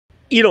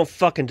You don't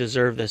fucking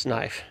deserve this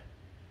knife.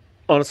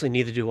 Honestly,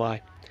 neither do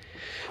I.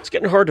 It's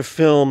getting hard to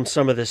film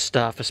some of this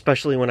stuff,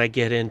 especially when I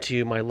get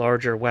into my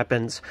larger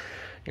weapons.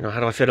 You know, how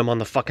do I fit them on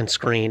the fucking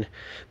screen?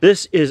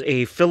 This is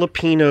a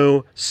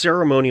Filipino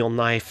ceremonial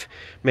knife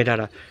made out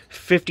of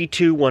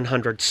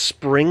 52-100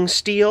 spring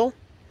steel.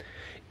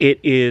 It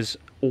is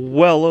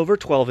well over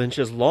 12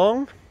 inches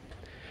long,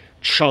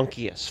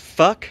 chunky as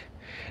fuck,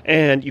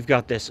 and you've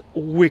got this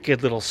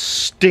wicked little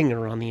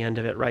stinger on the end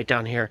of it right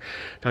down here.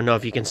 Don't know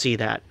if you can see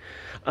that.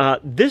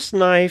 This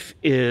knife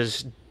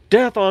is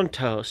death on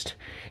toast,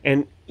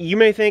 and you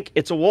may think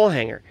it's a wall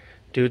hanger.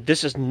 Dude,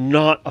 this is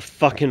not a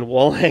fucking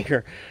wall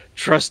hanger.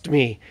 Trust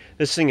me,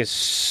 this thing is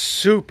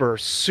super,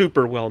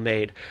 super well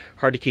made.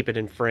 Hard to keep it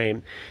in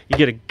frame. You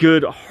get a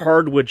good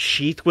hardwood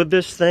sheath with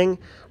this thing,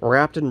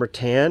 wrapped in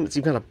rattan. It's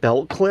even got a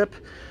belt clip.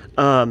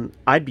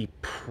 I'd be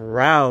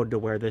proud to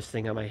wear this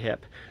thing on my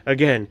hip.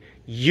 Again,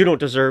 you don't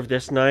deserve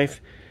this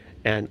knife,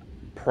 and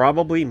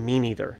probably me neither.